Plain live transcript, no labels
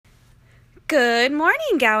Good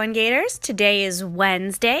morning, Gowan Gators. Today is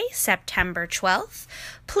Wednesday, September 12th.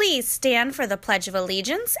 Please stand for the Pledge of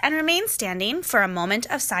Allegiance and remain standing for a moment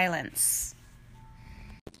of silence.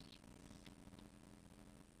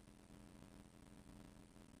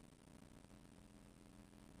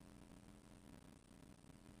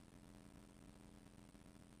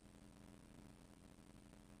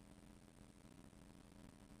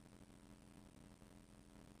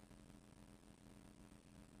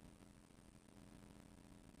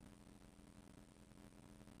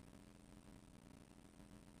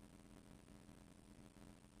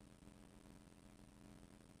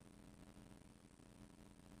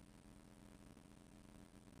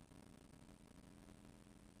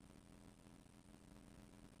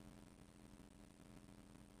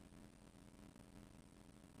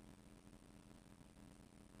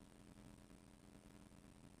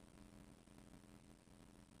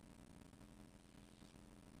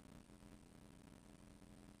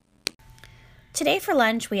 Today for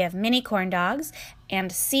lunch, we have mini corn dogs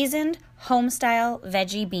and seasoned home-style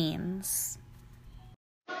veggie beans.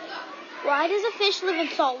 Why does a fish live in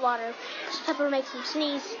salt water? Because pepper makes him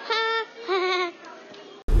sneeze.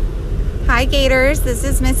 Hi Gators, this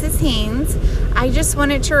is Mrs. Haynes. I just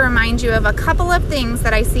wanted to remind you of a couple of things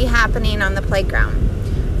that I see happening on the playground.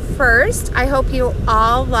 First, I hope you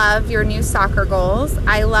all love your new soccer goals.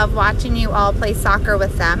 I love watching you all play soccer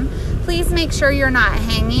with them. Please make sure you're not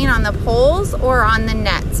hanging on the poles or on the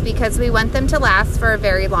nets because we want them to last for a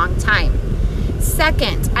very long time.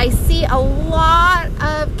 Second, I see a lot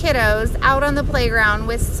of kiddos out on the playground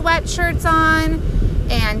with sweatshirts on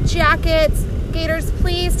and jackets. Gators,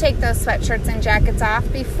 please take those sweatshirts and jackets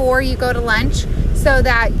off before you go to lunch so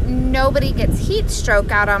that nobody gets heat stroke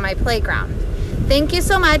out on my playground. Thank you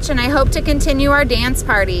so much, and I hope to continue our dance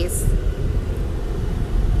parties.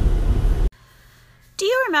 Do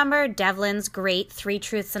you remember Devlin's great 3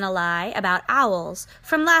 truths and a lie about owls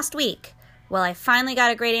from last week? Well, I finally got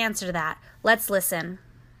a great answer to that. Let's listen.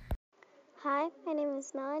 Hi, my name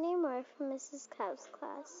is Melanie Moore from Mrs. Cobb's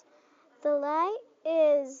class. The lie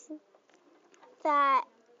is that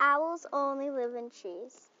owls only live in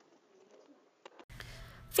trees.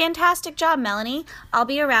 Fantastic job, Melanie. I'll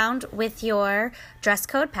be around with your dress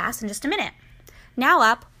code pass in just a minute. Now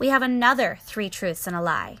up, we have another 3 truths and a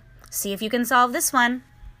lie. See if you can solve this one.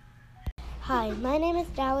 Hi, my name is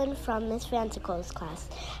Dallin from Miss Francico's class,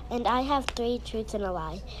 and I have 3 truths and a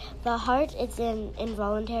lie. The heart is an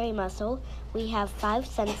involuntary muscle. We have 5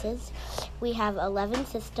 senses. We have 11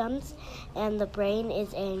 systems, and the brain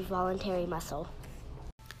is an involuntary muscle.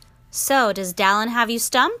 So, does Dallin have you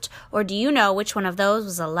stumped, or do you know which one of those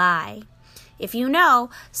was a lie? If you know,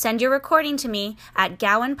 send your recording to me at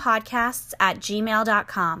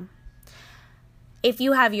gowanpodcasts@gmail.com. If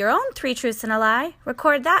you have your own 3 truths and a lie,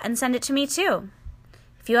 record that and send it to me too.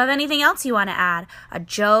 If you have anything else you want to add, a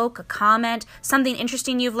joke, a comment, something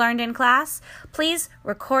interesting you've learned in class, please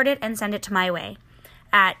record it and send it to my way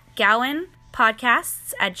at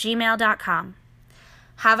gowanpodcasts@gmail.com.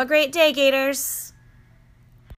 Have a great day, Gators!